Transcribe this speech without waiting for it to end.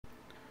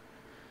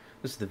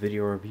This is the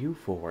video review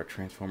for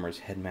Transformers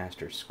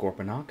Headmaster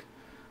Scorponok.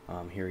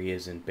 Here he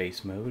is in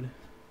base mode.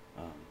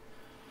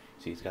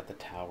 See, he's got the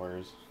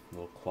towers,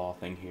 little claw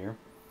thing here.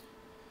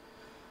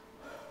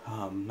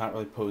 Not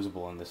really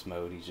posable in this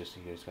mode. He's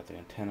got the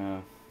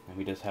antenna, and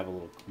he does have a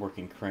little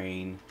working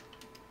crane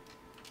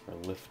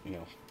or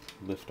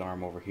lift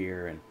arm over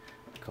here, and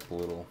a couple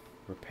little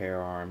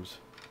repair arms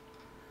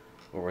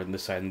over on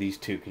this side. And these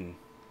two can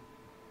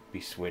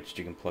be switched.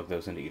 You can plug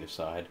those into either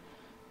side.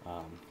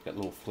 Got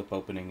little flip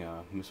opening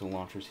missile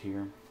launchers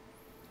here.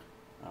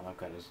 I've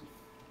got his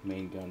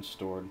main gun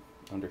stored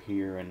under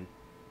here and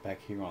back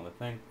here on the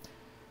thing.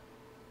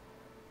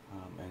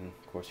 And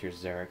of course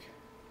here's Zarek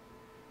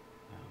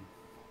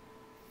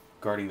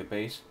guarding the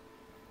base.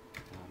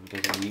 He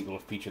does have a neat little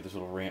feature, this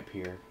little ramp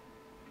here.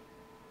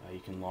 You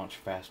can launch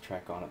fast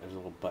track on it. There's a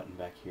little button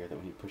back here that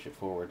when you push it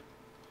forward,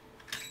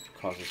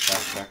 it causes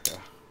fast track to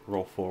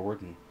roll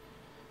forward and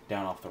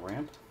down off the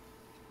ramp.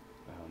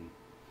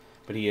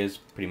 But he is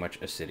pretty much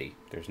a city.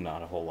 There's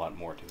not a whole lot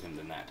more to him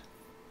than that.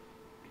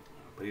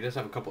 But he does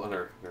have a couple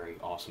other very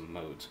awesome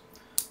modes.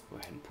 Go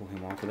ahead and pull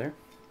him off of there.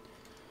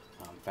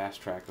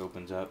 Fast track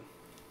opens up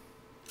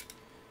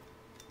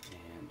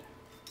and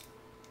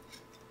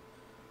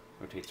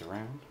rotates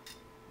around.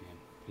 And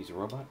he's a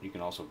robot. You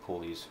can also pull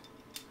these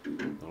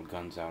little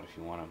guns out if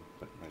you want them,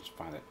 but I just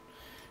find it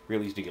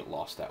really easy to get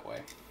lost that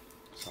way.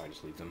 So I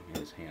just leave them in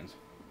his hands.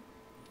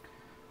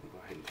 We'll go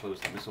ahead and close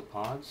the missile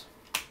pods.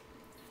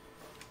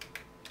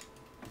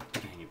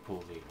 And you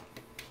pull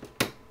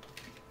the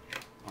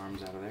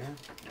arms out of there,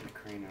 and the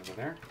crane out of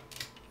there.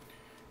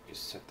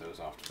 Just set those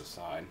off to the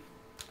side.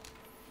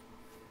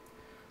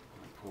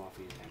 And pull off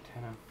the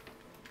antenna.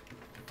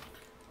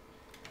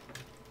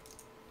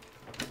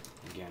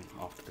 Again,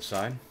 off to the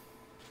side.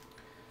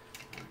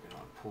 I'm going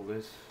to pull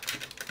this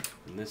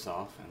and this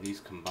off, and these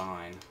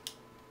combine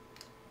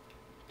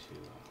to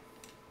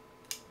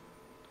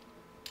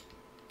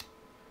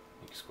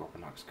make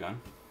Scorponok's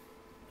gun.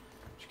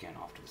 Which again,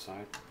 off to the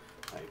side.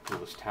 You pull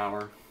this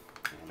tower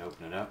and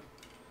open it up.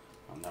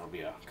 That'll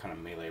be a kind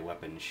of melee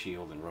weapon,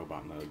 shield, and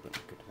robot mode, but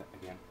we'll get to that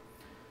again.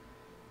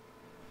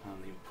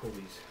 You pull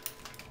these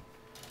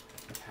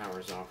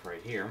towers off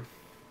right here,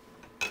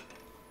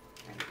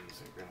 and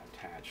these are going to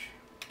attach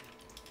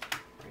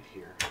right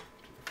here to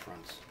the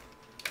fronts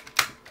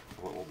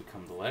of what will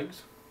become the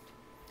legs.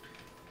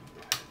 I'll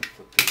go ahead and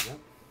flip these up,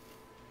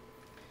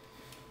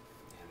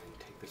 and then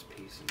take this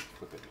piece and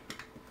flip it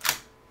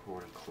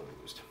forward and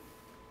closed.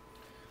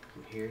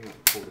 From here, you're going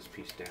to pull this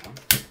piece down.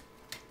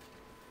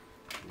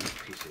 And these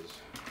pieces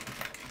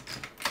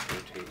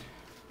rotate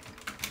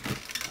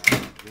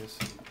like this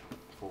and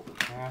fold in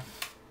half.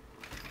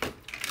 And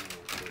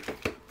rotate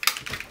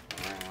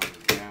around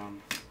and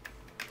down,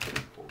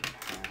 fold in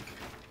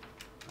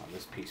half.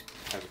 This piece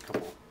has a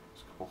couple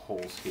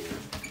holes here.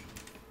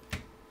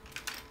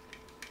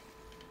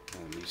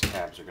 And these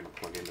tabs are going to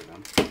plug into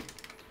them.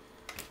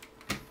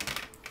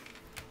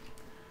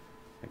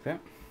 Like that.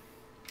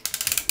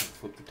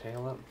 Flip the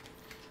tail up,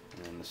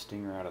 and then the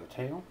stinger out of the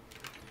tail.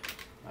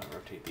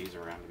 Rotate these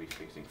around to be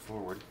facing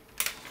forward.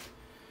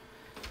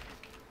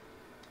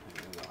 And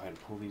then go ahead and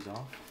pull these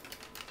off.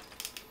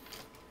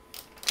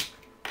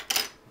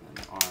 And then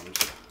the arms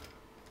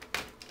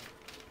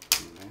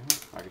come down.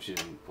 I guess you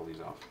didn't pull these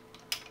off.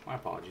 My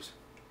apologies.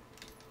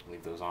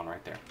 Leave those on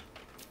right there.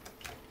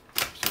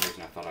 For some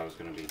reason I thought I was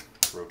going to be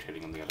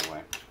rotating them the other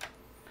way.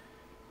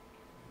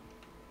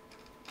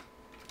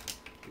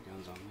 The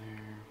gun's on there.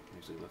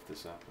 Usually lift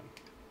this up and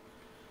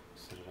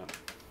set it up,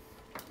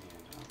 and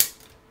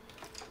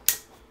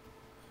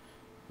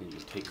then you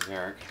can take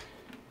Zarek,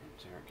 and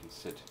Zarek can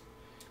sit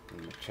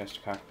in the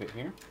chest cockpit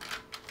here,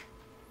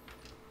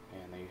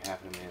 and there you have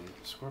him in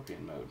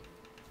Scorpion mode.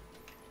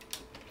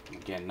 And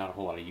again, not a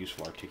whole lot of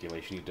useful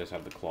articulation. He does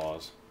have the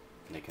claws,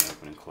 and they can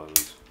open and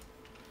close.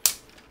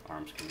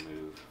 Arms can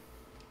move,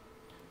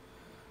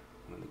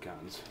 and then the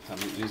guns.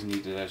 It is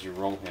neat that as you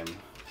roll him,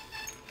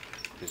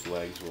 his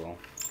legs will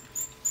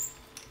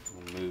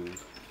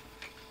move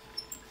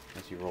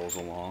as he rolls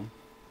along.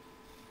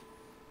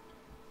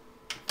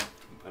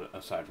 But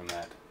aside from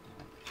that,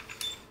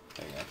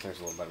 there you go, there's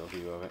a little better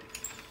view of it.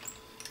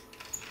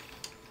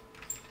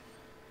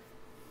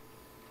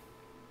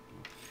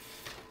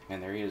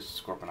 And there he is,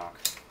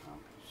 Scorponok,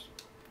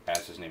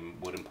 as his name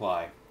would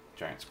imply,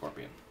 giant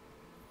scorpion.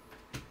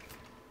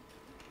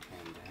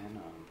 And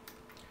then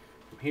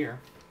from here,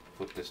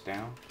 flip this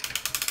down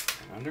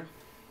and under.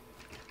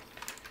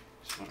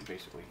 Just want to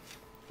basically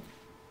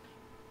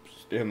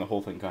stand the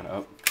whole thing kind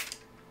of up,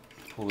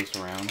 pull this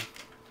around,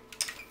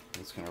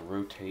 and it's going to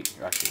rotate.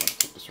 You actually want to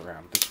flip this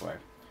around this way,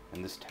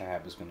 and this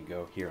tab is going to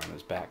go here on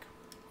his back.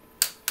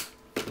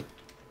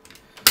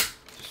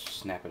 Just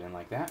snap it in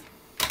like that.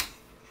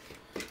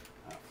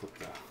 Flip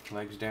the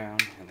legs down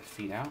and the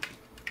feet out.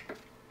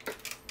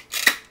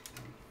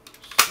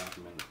 Snap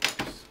them into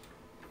place.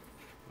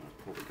 I'm going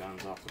to pull the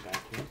guns off the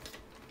back here.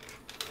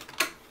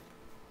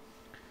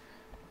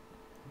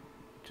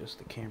 Adjust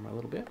the camera a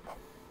little bit.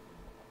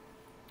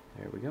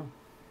 There we go.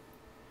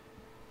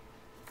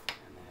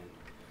 And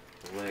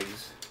then the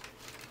legs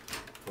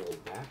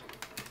fold back.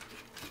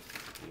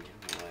 Again,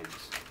 the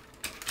legs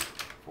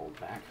fold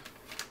back.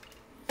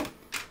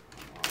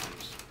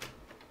 Arms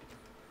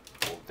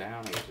fold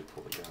down. I usually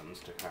pull the guns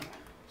to kind of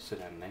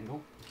sit at an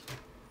angle.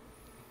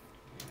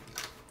 And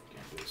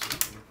again, do the same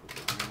thing. Flip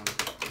it around.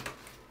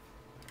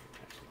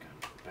 Attach the gun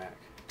to the back.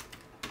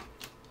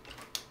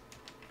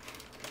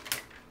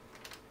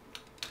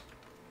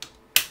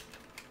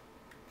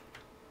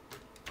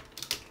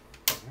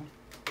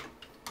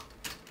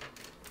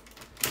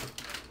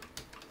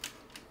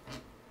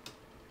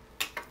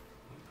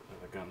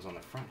 Guns on the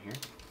front here.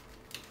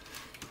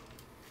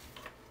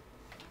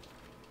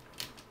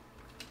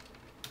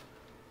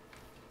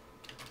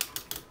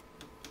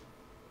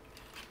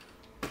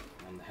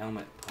 And the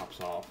helmet pops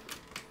off.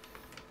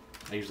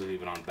 I usually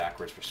leave it on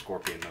backwards for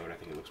Scorpion mode. I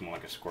think it looks more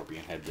like a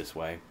scorpion head this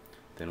way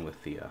than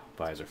with the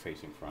visor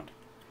facing front.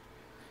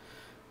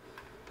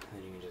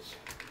 And then you can just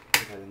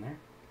put that in there.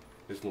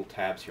 There's little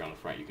tabs here on the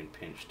front you can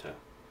pinch to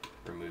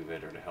remove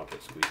it or to help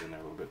it squeeze in there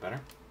a little bit better.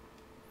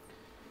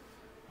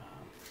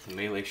 The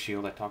melee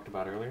shield I talked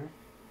about earlier,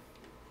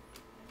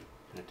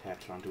 and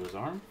attach it onto his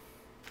arm.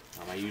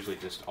 I usually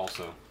just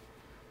also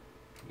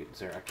get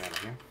Zarek out of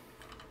here.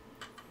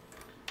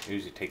 I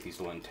usually take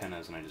these little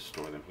antennas and I just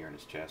store them here in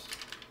his chest.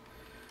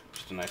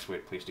 Just a nice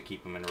place to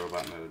keep him in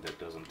robot mode that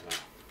doesn't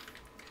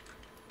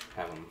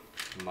have him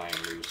lying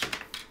loose or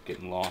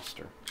getting lost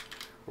or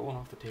rolling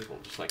off the table,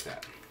 just like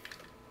that.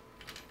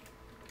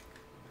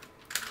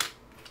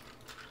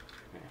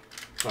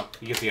 Well,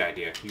 you get the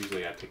idea.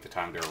 Usually I take the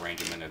time to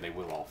arrange them in there. They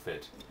will all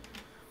fit.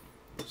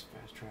 Just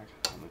fast track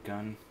on the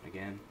gun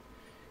again.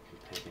 You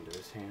can peg into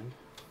this hand.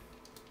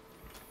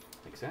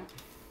 Like that.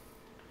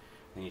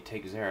 Then you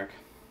take Zarek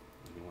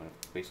and you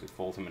want to basically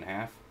fold him in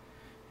half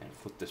and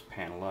flip this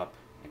panel up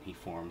and he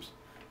forms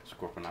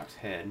Scorponok's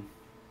head.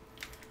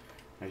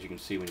 As you can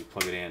see when you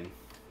plug it in,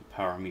 the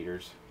power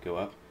meters go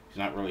up. He's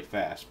not really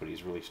fast, but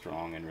he's really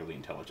strong and really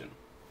intelligent.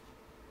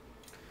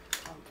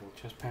 Pull the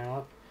chest panel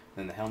up.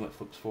 Then the helmet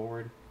flips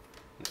forward,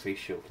 and the face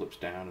shield flips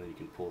down, and then you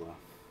can pull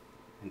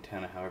the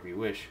antenna however you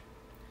wish.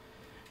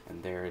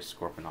 And there is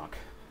Scorponok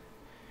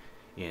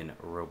in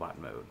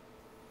robot mode.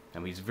 I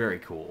mean, he's very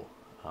cool.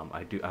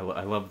 I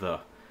love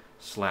the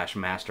slash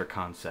master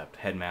concept.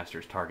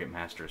 Headmasters, target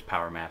masters,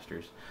 power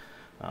masters.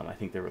 I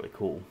think they're really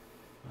cool.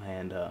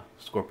 And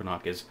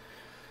Scorponok is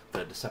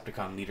the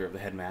Decepticon leader of the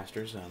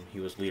Headmasters. He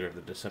was leader of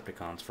the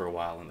Decepticons for a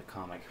while in the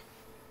comic.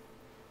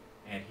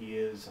 And he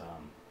is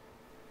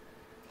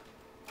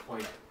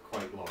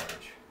quite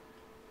large.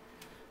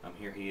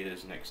 Here he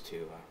is next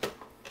to,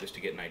 just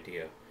to get an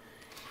idea,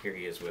 here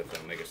he is with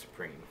Omega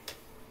Supreme.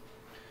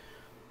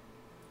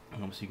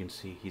 So you can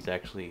see he's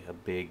actually a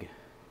big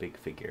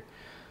figure.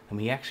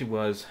 He actually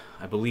was,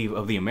 I believe,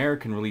 of the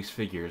American release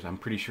figures, I'm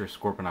pretty sure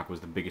Scorponok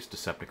was the biggest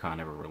Decepticon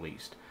ever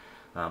released.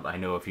 I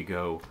know if you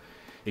go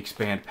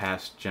expand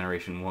past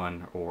Generation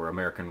 1 or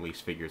American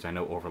release figures, I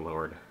know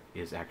Overlord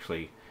is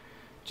actually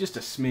just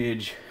a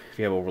smidge, if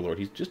you have Overlord,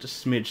 he's just a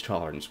smidge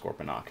taller than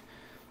Scorponok.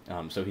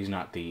 So he's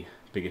not the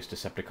biggest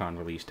Decepticon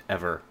released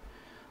ever,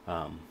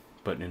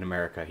 but in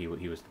America he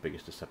was the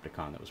biggest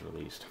Decepticon that was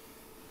released.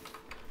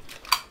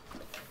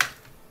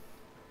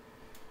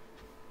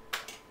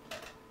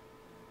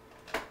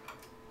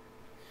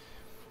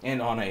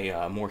 And on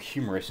a more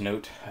humorous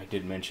note, I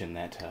did mention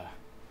that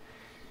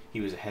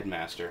he was a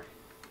headmaster,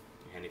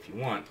 and if you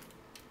want,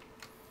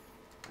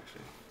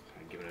 actually,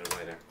 I'm giving it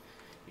away there,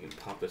 you can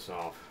pop this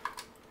off.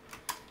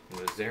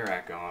 With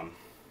Zarek on,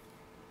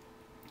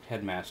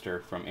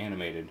 Headmaster from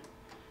Animated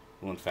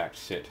will in fact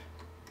sit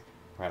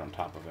right on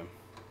top of him.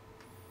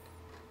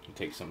 It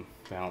takes some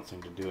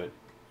balancing to do it.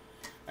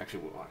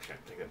 Actually, I have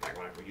to take that back.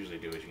 What I usually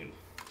do is you can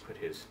put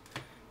his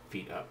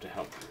feet up to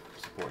help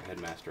support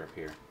Headmaster up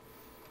here.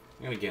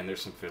 And again,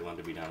 there's some fiddling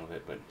to be done with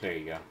it, but there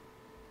you go.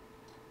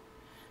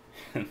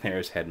 And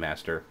there's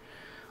Headmaster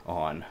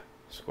on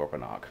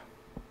Scorponok.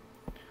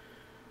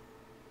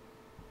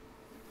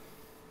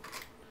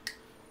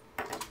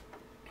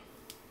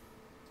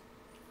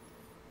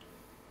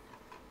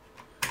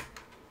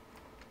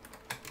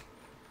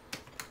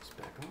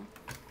 Back on.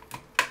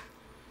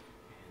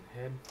 And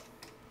head.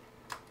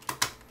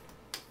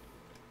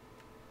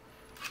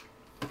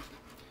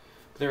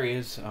 There he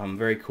is.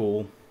 Very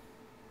cool.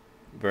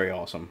 Very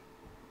awesome.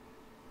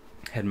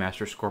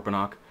 Headmaster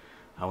Scorponok.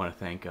 I want to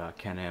thank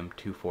Ken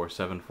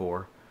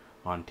M2474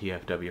 on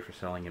TFW for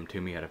selling him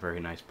to me at a very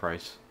nice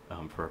price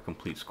for a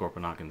complete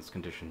Scorponok in this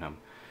condition.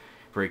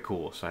 Very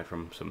cool. Aside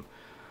from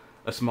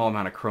a small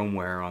amount of chrome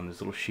wear on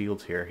his little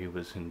shields here, he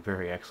was in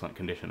very excellent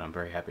condition. I'm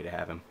very happy to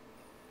have him.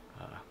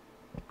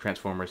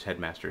 Transformers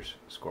Headmasters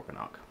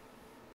Scorponok.